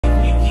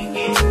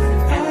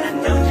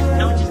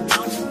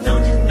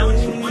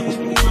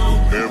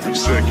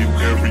second,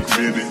 every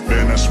minute,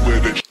 man, I swear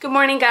that. Good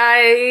morning,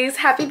 guys.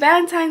 Happy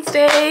Valentine's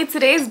Day.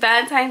 Today's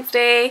Valentine's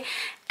Day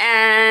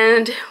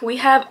and we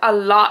have a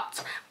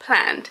lot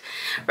planned.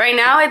 Right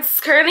now it's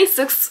currently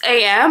 6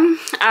 a.m.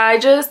 I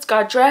just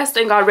got dressed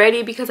and got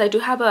ready because I do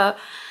have a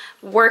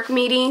work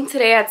meeting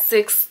today at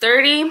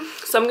 6:30,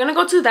 so I'm gonna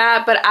go to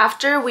that. But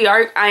after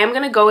I am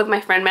gonna go with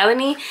my friend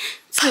Melanie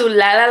to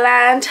La La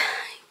Land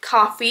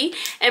Coffee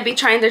and be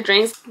trying their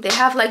drinks. They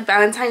have like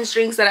Valentine's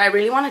drinks that I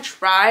really want to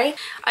try.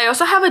 I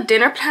also have a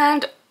dinner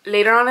planned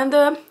later on in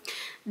the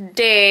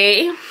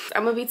day.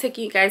 I'm gonna be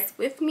taking you guys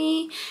with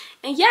me,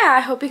 and yeah, I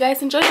hope you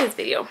guys enjoy this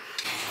video.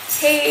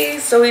 Hey,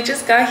 so we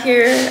just got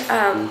here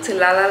to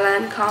La La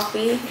Land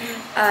Coffee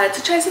to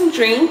try some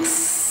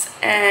drinks,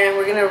 and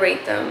we're gonna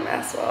rate them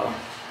as well.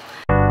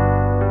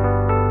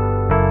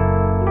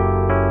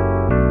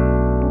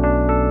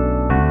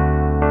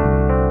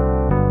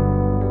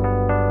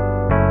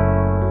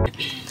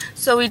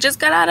 So we just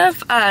got out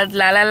of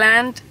La La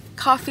Land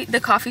the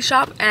coffee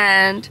shop,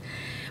 and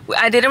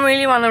I didn't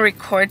really want to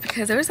record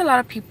because there was a lot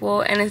of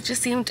people and it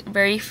just seemed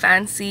very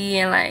fancy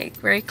and like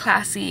very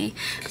classy.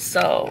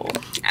 So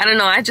I don't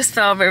know, I just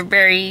felt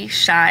very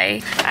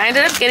shy. I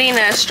ended up getting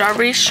a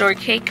strawberry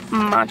shortcake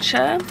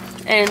matcha,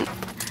 and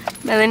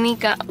Melanie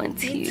got one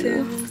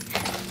too.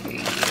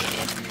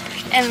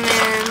 And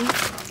then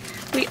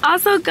we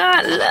also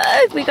got,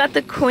 look, we got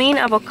the Queen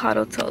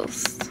avocado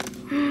toast.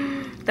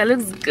 That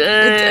looks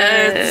good.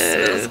 It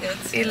does. It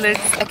smells good. It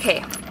looks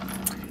okay.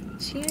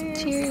 Cheers.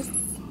 Cheers.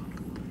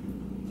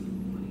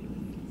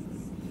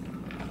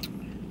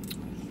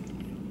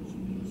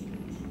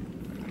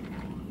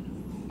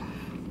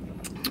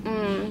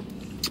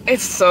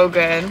 It's so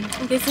good.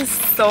 This is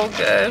so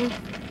good.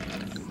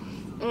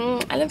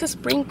 I love the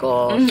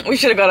sprinkle. We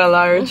should have got a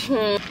large.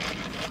 We're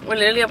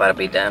literally about to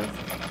be done.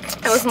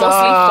 It was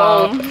mostly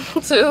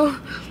foam too.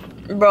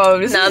 Bro,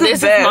 this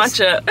is the best.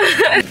 Matcha.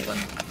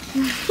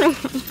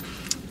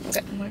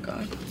 Okay. Oh my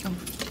god.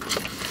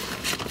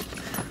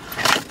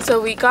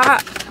 So we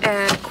got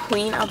a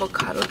Queen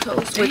avocado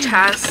toast, which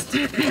has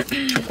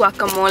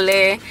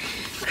guacamole,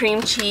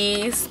 cream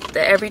cheese,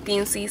 the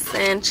everything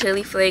seasoned,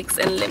 chili flakes,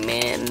 and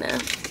lemon.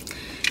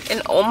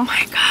 And oh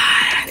my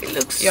god, it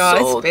looks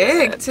so it's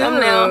big good. too.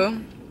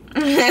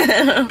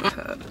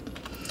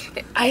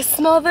 I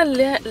smell the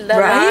lime,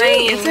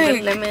 It's the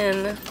like,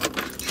 lemon.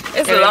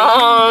 It's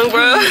long,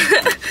 bro.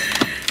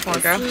 Come on,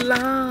 girl. It's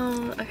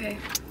long. Okay.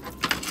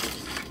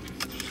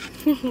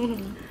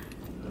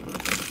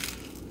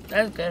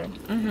 That's good.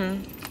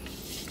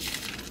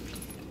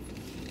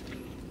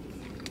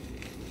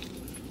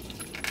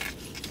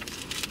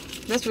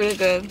 That's really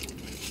good.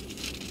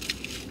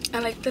 I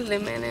like the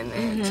lemon in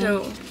it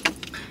too.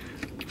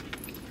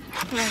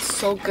 That's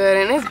so good,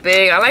 and it's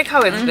big. I like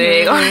how it's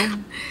big. I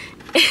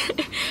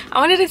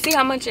wanted to see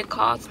how much it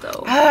costs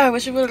though. I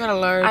wish we would have got a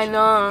large. I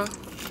know.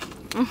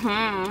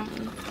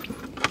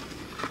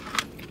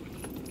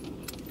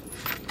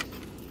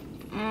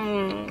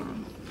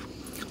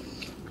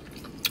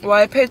 Well,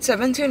 I paid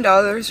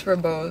 $17 for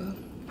both.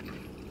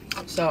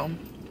 So.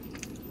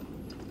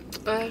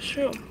 That's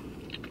true.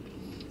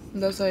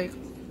 That's like.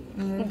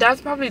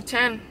 That's probably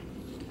 10.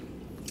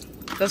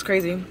 That's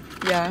crazy.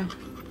 Yeah.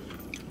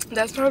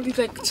 That's probably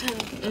like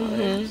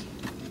 10.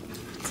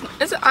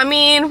 It's, I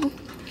mean,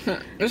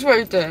 It's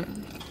worth it.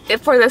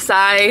 For the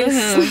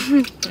size.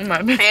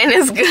 My bad. And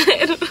it's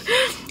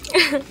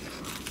good.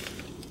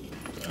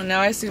 And now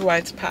I see why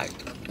it's packed.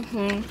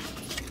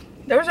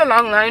 There was a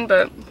long line,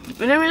 but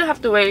we didn't really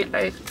have to wait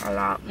like a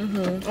lot.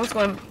 Let's go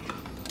and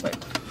wait.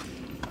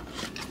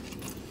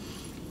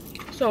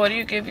 So what do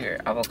you give your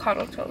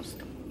avocado toast?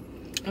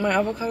 My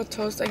avocado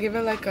toast, I give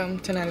it like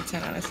 10 out of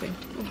 10, honestly.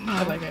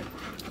 I like it.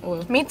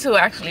 Oil. Me too,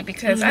 actually,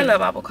 because I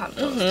love avocado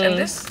toast, and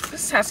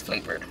this has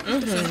flavor.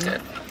 This is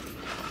good.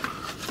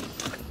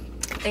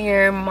 And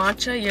your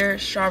matcha, your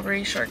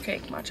strawberry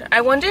shortcake matcha.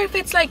 I wonder if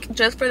it's like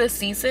just for the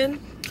season.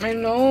 I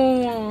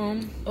know.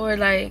 Or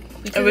like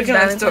because we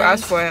can still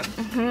ask for it.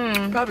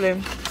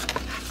 Probably.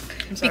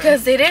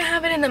 Because they didn't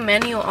have it in the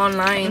menu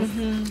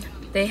online.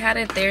 They had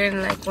it there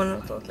in like one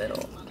of those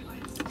little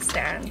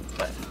stands.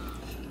 But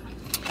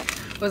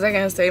what was I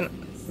gonna say?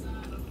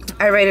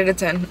 I rated a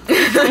 10.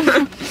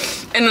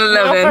 An 11.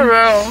 No, for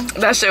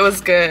real. That shit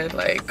was good.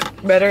 Like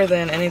better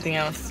than anything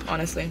else,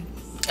 honestly.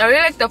 I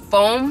really like the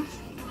foam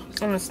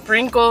and the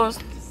sprinkles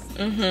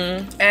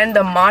and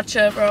the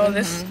matcha, bro.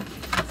 This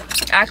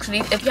actually,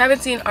 if you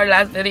haven't seen our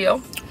last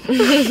video,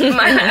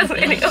 my last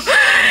video,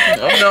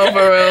 oh no,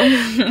 for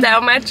real,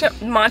 that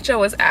matcha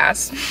was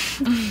ass,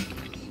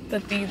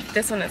 but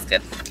this one is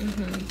good.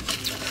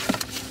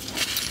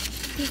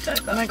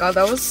 Oh my god,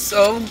 that was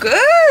so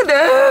good.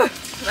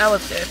 That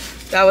was good.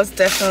 That was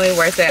definitely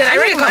worth it. I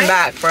need to come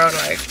back, bro.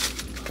 Like,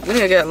 we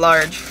need to get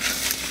large.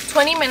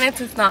 20 minutes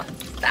is not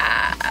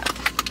that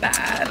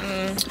bad.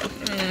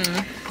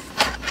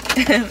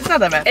 It's not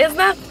that bad. It's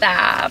not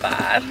that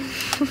bad.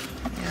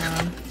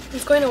 Yeah.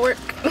 It's going to work.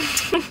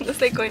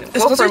 It's like going to work.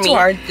 It's closer for me. to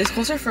our. It's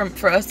closer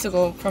for us to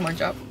go from our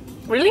job.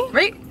 Really?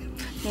 Right?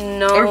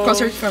 No. Or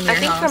closer from your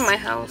house. I think from my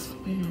house.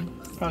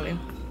 Probably.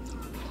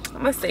 I'm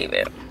gonna save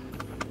it.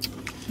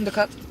 The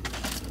cup?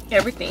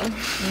 Everything.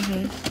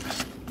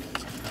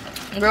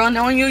 Girl,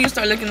 knowing you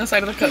start looking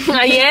inside of the cup.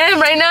 I am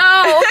right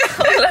now.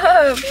 Hold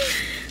up.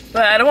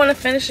 But I don't want to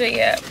finish it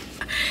yet.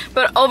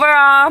 But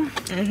overall,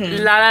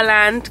 La La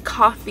Land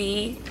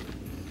coffee,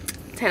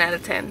 10 out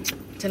of 10.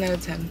 10 out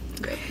of 10.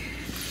 Good.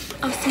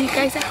 I'll see you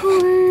guys at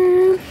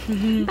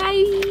home.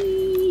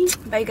 Bye.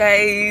 Bye,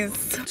 guys.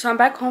 So I'm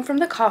back home from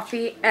the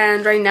coffee,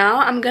 and right now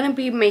I'm gonna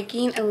be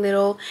making a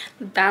little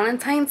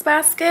Valentine's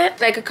basket.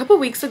 Like a couple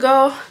weeks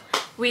ago,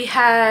 me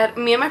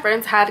and my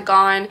friends had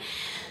gone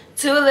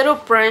to a little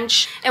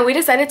brunch, and we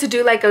decided to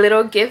do like a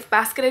little gift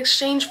basket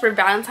exchange for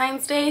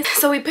Valentine's Day.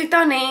 So we picked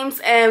out names,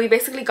 and we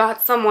basically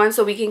got someone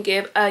so we can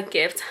give a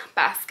gift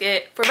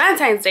basket for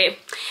Valentine's Day.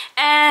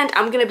 And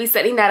I'm gonna be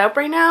setting that up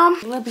right now.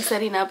 I'm gonna be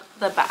setting up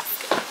the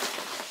basket.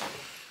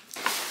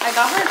 I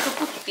got her a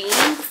couple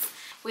things.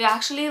 We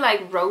actually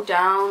like wrote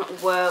down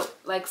what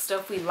like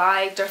stuff we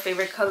liked, our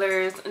favorite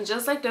colors, and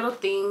just like little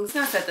things.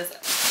 I'm gonna set this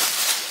up.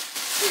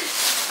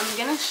 I'm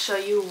gonna show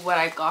you what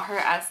I got her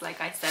as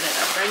like I set it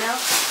up right now.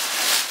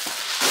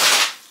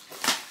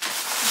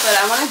 But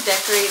I want to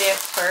decorate it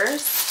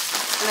first,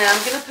 and then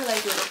I'm gonna put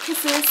like little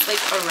kisses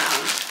like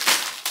around.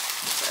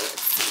 So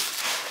let's see.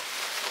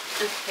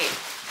 Okay.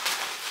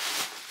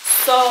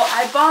 So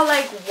I bought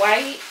like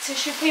white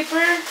tissue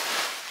paper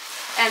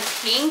and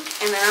pink,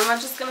 and then I'm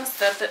just gonna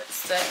set it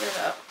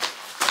up.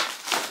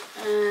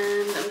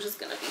 And I'm just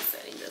gonna be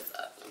setting this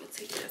up. Let me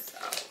take this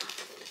out.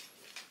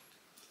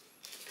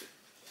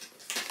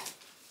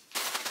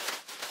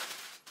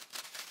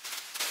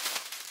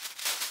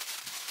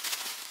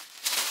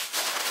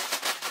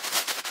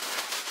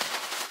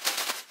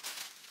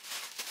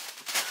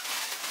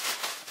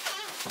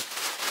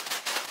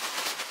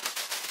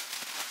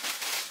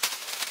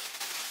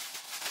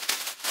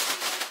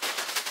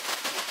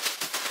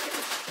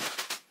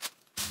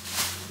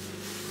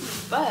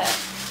 But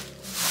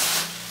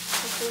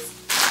this is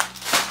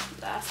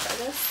last, I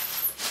guess.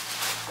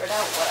 Figured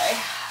out what I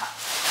have.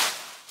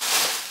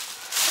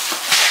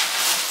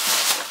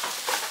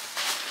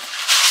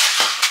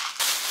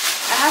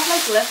 I have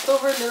like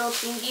leftover little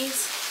thingies.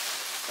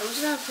 So I'm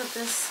just gonna put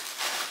this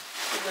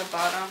in the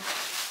bottom.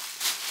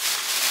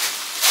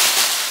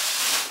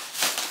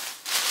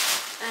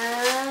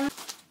 And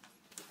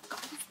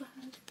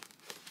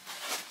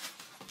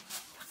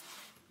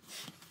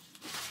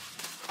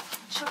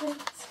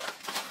chocolate.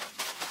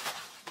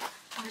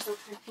 There's a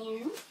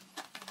perfume.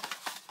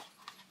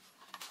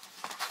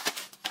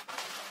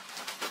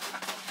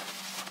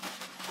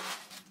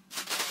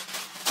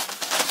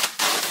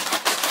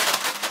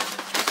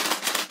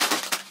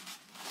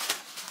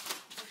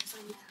 There's a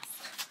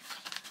mask.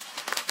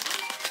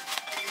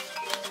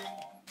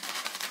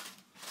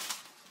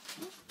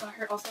 Got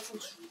her also some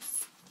shoes.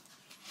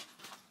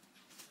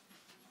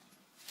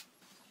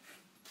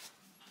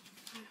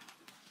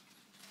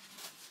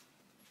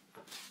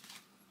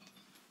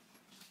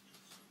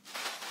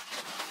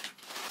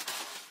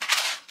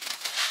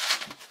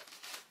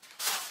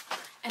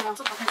 And I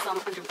also got her some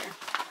underwear.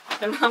 I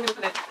don't know how I'm gonna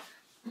put it.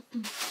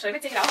 Should I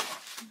even take it out?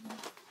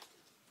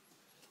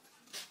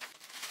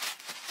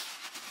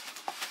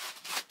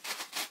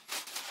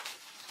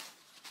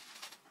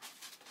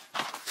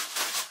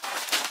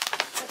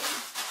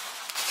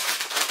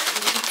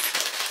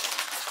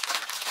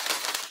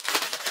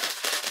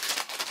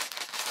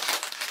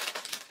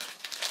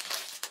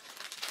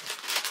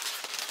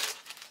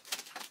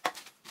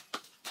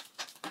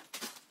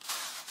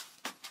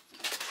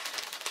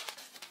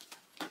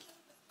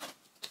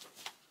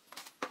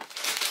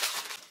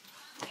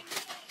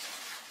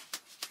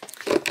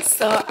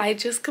 So I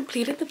just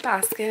completed the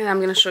basket, and I'm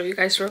gonna show you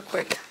guys real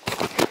quick.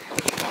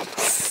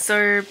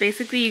 So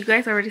basically, you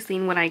guys already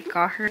seen what I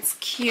got her. It's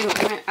cute.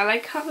 And I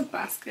like how the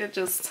basket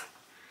just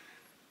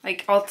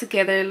like all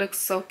together, it looks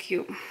so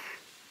cute.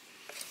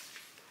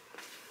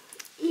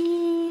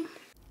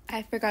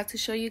 I forgot to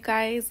show you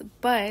guys,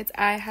 but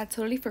I had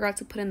totally forgot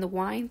to put in the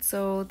wine.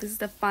 So this is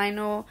the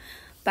final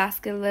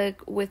basket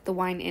look with the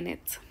wine in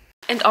it.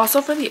 And also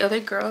for the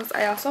other girls,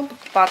 I also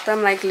bought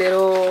them like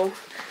little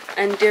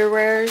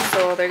underwear,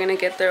 so they're gonna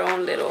get their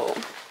own little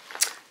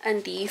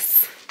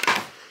undies,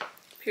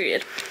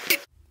 period.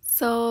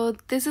 So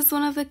this is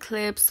one of the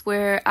clips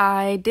where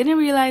I didn't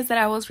realize that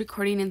I was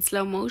recording in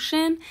slow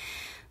motion,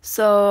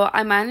 so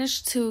I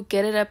managed to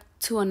get it up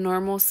to a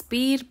normal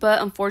speed,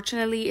 but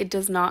unfortunately it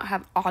does not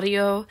have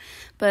audio.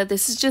 But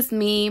this is just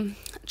me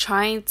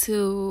trying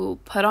to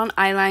put on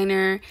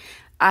eyeliner.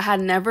 I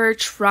had never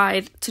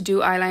tried to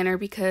do eyeliner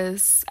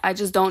because I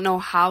just don't know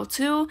how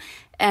to,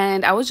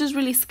 and I was just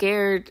really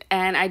scared,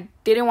 and I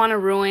didn't want to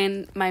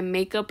ruin my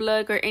makeup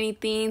look or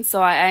anything,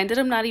 so I ended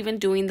up not even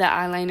doing the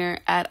eyeliner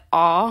at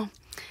all.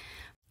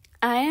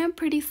 I am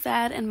pretty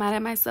sad and mad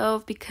at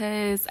myself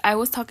because I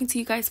was talking to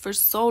you guys for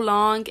so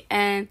long,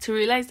 and to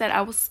realize that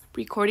I was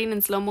recording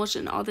in slow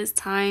motion all this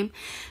time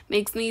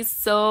makes me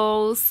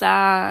so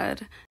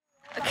sad.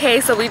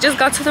 Okay, so we just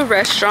got to the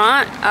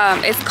restaurant.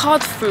 It's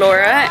called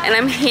Flora, and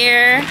I'm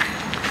here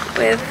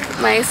with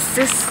my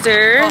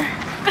sister.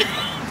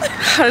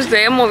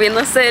 Estoy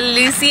moviéndose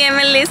Lucy and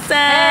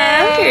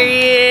Melissa.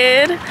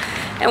 Period.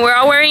 And we're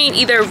all wearing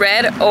either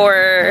red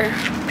or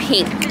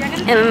pink.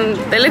 And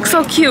they look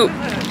so cute.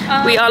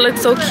 We all look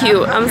so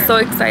cute. I'm so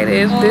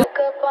excited. Back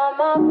up on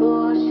my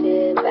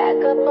bullshit,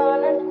 back up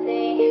on the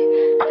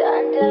scene.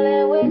 Done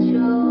dealing with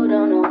you,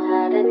 don't know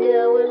how to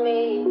deal with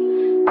me.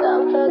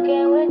 Done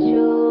fucking with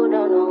you,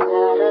 don't know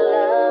how to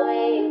love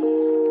me.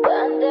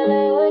 Done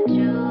dealing with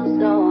you,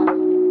 so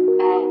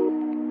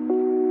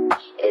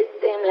it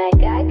seems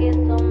like I get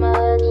so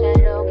much, I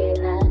don't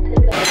get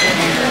nothing back.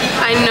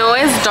 I know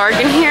it's dark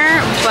in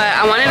here, but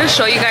I wanted to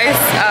show you guys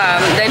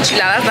the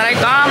enchiladas that I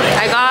got.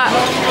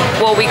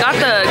 Well, we got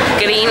the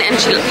green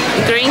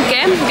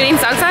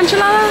salsa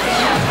enchilada,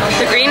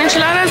 the green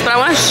enchiladas, but I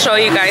want to show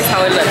you guys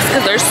how it looks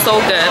because they're so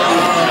good.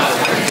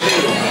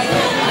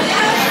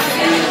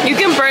 You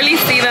can barely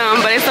see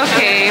them, but it's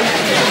okay.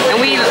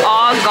 And we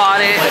all got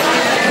it.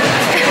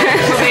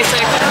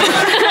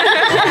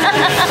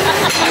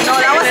 No,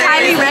 that was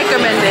highly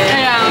recommended.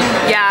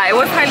 Yeah, it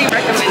was highly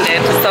recommended.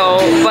 So,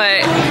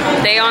 but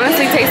they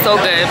honestly taste so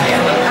good.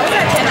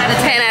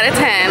 10 out of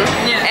 10.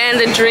 Yeah.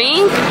 And the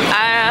drink,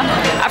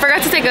 I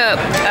forgot to take a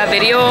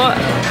video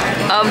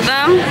of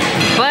them,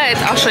 but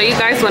I'll show you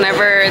guys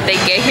whenever they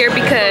get here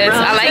because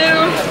I like,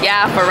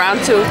 yeah, for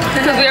round 2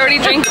 because we already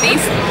drank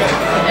these.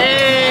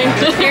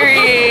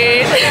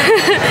 Period.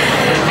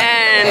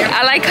 And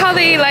I like how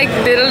they like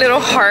did a little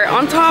heart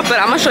on top, but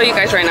I'm gonna show you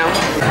guys right now.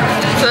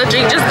 So the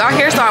drink just got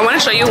here, so I want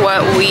to show you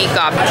what we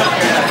got.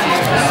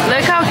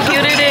 Look how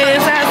cute it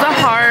is. It has a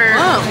heart.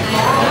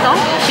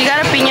 She got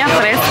a piña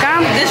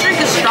fresca. This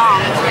drink is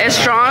strong. It's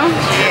strong.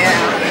 Yeah.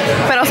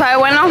 Pero sabe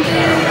bueno,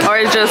 or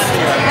it's just.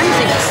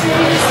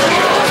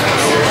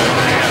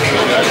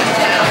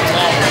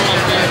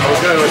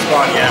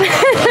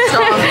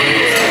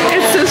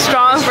 It's too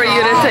strong for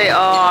you to say.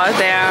 Oh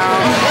damn.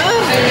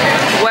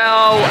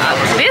 Well,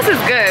 this is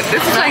good.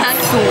 This is like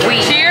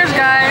sweet. Cheers,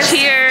 guys.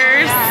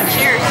 Cheers.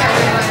 Cheers.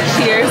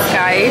 Cheers,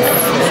 guys.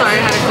 I'm sorry,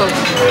 I had a Coke.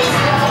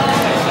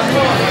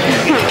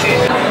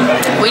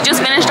 We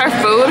just finished our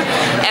food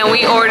and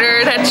we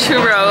ordered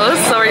churros,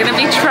 so we're gonna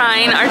be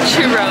trying our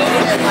churros.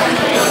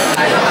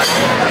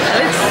 It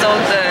looks so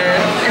good.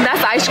 And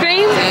that's ice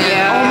cream?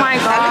 Yeah. Oh my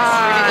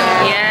god.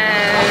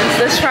 Yes.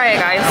 Let's try it,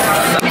 guys.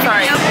 I'm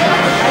sorry.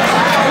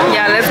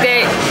 Yeah, let's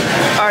get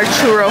our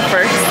churro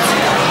first.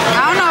 I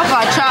don't know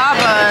about y'all,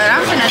 but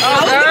I'm gonna do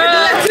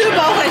that.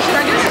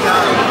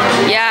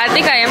 Yeah, I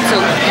think I am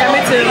too. Yeah, me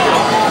too.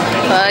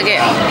 Fuck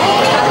it.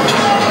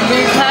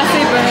 Be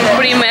classy, but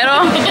Primero.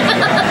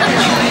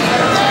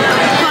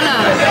 hold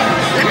on.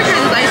 Let me try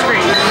this ice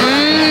cream.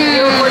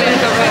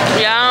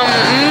 Yum.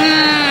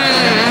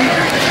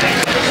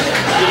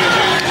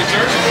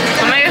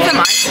 I'm gonna get some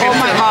ice cream. Oh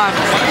my god.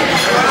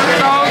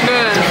 So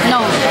good. No,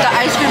 the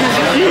ice cream is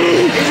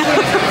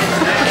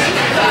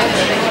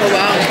oh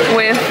wow.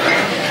 With,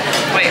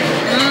 wait.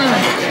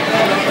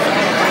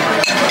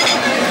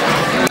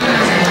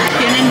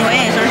 Tiene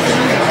nuez or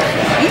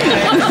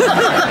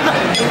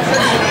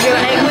you're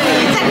like, wait,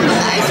 you're talking about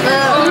the ice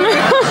cream?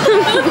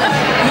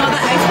 No, the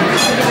ice cream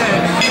is pretty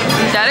good.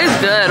 That is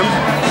good.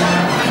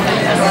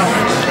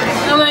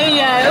 I'm like,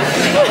 yes.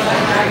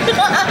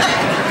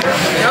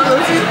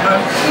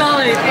 No,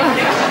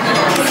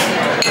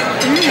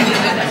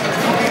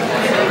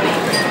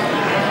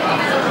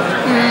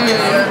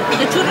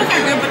 the churros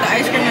are good, but the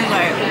ice cream is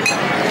like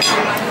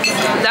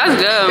That's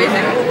good.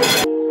 basic.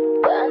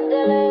 Done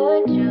dealing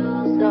with you,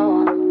 so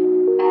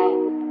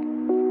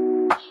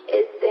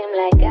it seems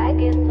like I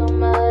get so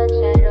much, I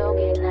don't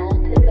get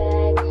nothing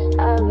back.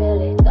 I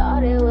really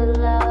thought it was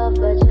love,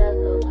 but you're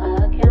so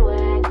fucking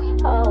whack.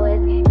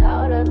 Always get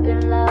caught up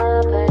in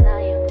love, but now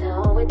you're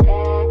done with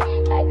that.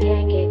 I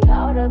can't get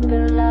caught up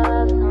in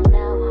love, so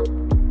now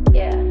I'm,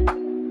 yeah,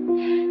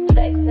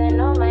 flexing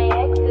on my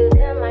exes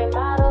and my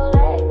model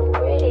legs.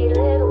 Pretty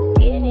little,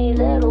 skinny,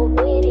 little,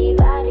 bitty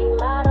body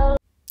model.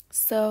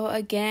 So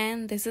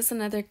again, this is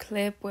another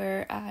clip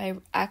where I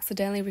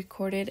accidentally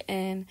recorded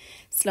in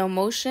slow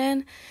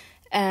motion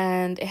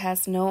and it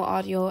has no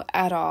audio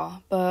at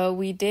all. But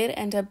we did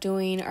end up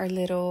doing our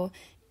little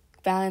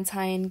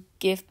Valentine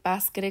gift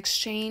basket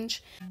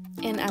exchange.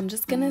 And I'm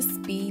just gonna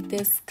speed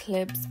this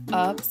clips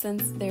up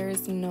since there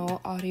is no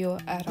audio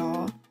at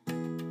all.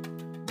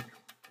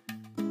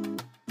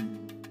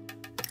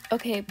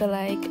 Okay, but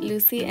like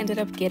Lucy ended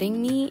up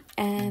getting me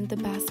and the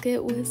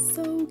basket was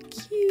so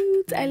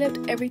cute. I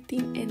loved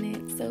everything in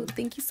it. So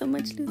thank you so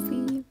much,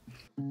 Lucy.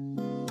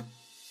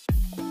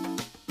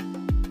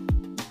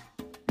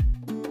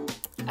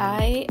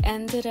 I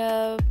ended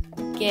up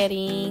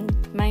getting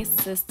my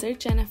sister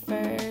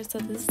Jennifer. So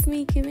this is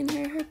me giving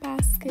her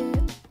basket.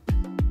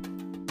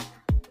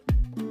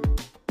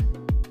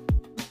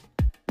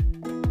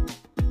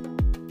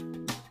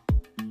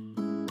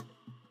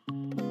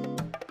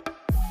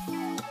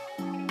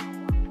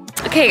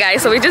 Okay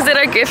guys, so we just did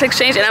our gift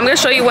exchange and I'm gonna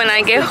show you when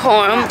I get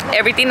home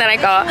everything that I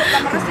got.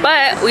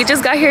 But we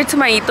just got here to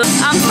Maito.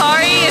 I'm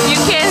sorry if you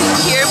can't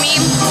hear me,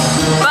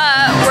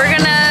 but we're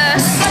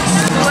gonna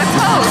do a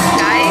toast,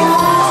 guys.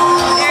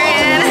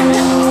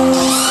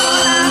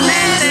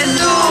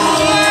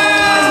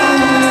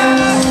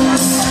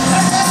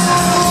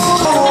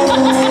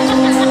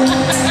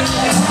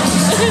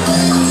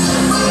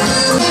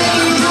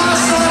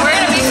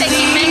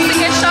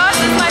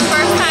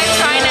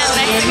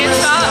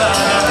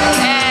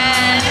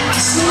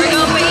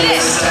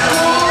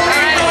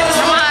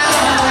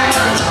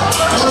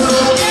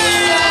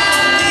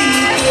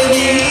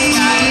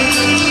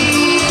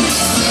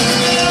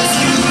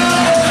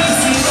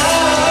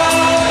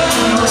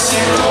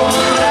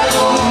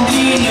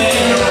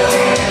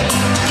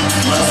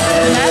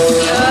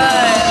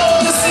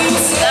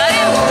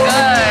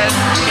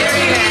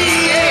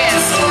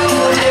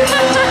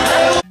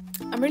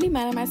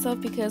 mad at myself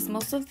because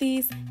most of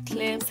these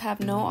clips have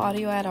no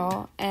audio at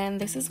all,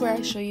 and this is where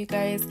I show you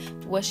guys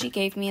what she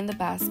gave me in the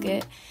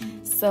basket.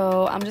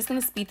 So I'm just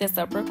gonna speed this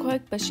up real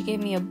quick, but she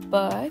gave me a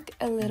book,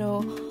 a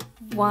little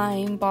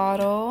wine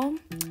bottle.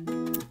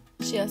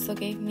 She also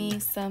gave me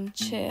some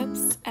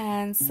chips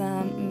and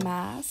some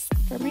masks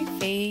for my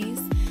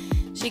face.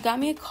 She got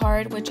me a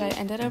card, which I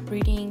ended up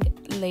reading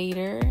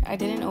later. I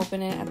didn't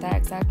open it at that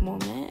exact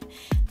moment.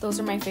 Those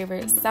are my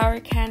favorite sour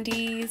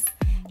candies,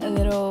 a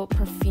little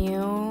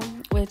perfume,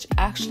 which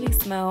actually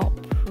smell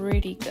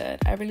pretty good.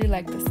 I really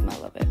like the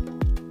smell of it.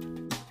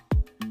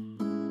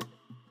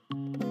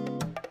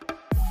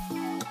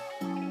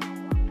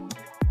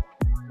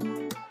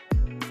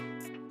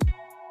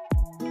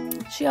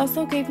 She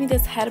also gave me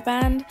this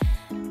headband,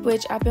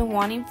 which I've been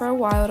wanting for a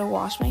while to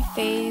wash my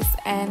face,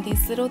 and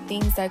these little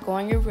things that go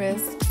on your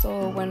wrist,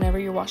 so whenever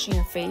you're washing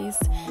your face,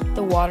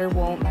 the water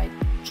won't like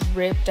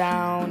drip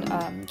down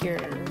your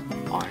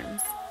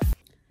arms.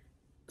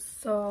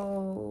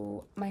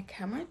 So my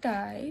camera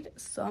died,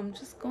 so I'm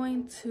just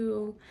going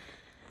to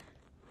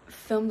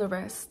film the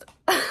rest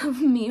of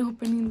me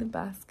opening the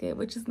basket,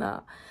 which is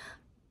not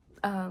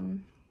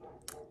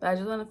but I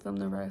just want to film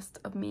the rest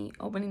of me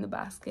opening the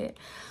basket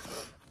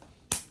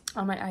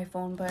on my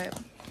iPhone. But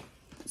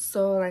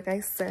so like I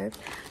said,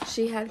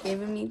 she had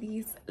given me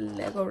these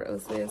Lego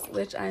roses,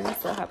 which I am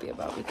so happy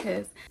about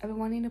because I've been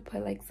wanting to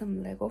put like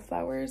some Lego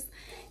flowers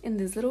in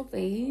this little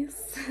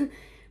vase.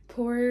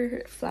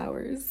 Poor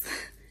flowers.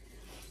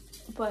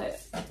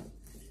 But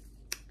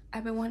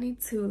I've been wanting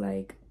to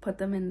like put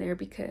them in there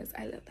because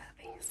I love that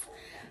vase.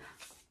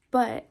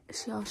 But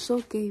she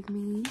also gave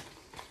me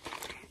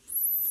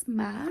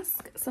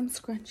mask, some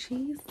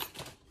scrunchies.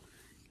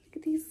 Look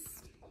at these.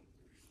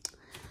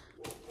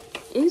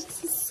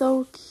 It's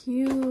so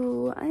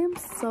cute. I am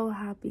so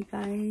happy,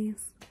 guys.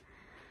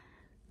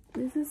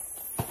 This is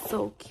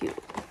so cute.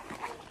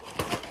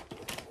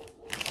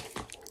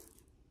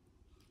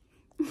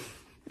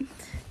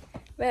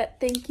 But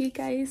thank you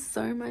guys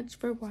so much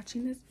for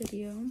watching this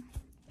video.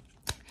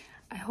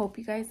 I hope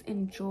you guys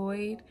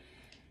enjoyed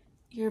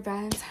your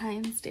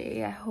Valentine's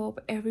Day. I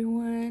hope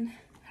everyone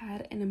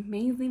had an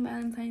amazing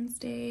Valentine's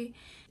Day.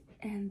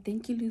 And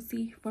thank you,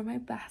 Lucy, for my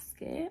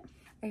basket.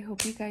 I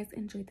hope you guys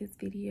enjoyed this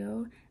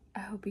video.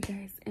 I hope you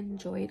guys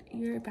enjoyed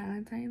your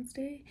Valentine's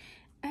Day.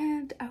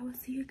 And I will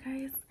see you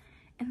guys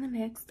in the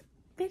next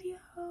video.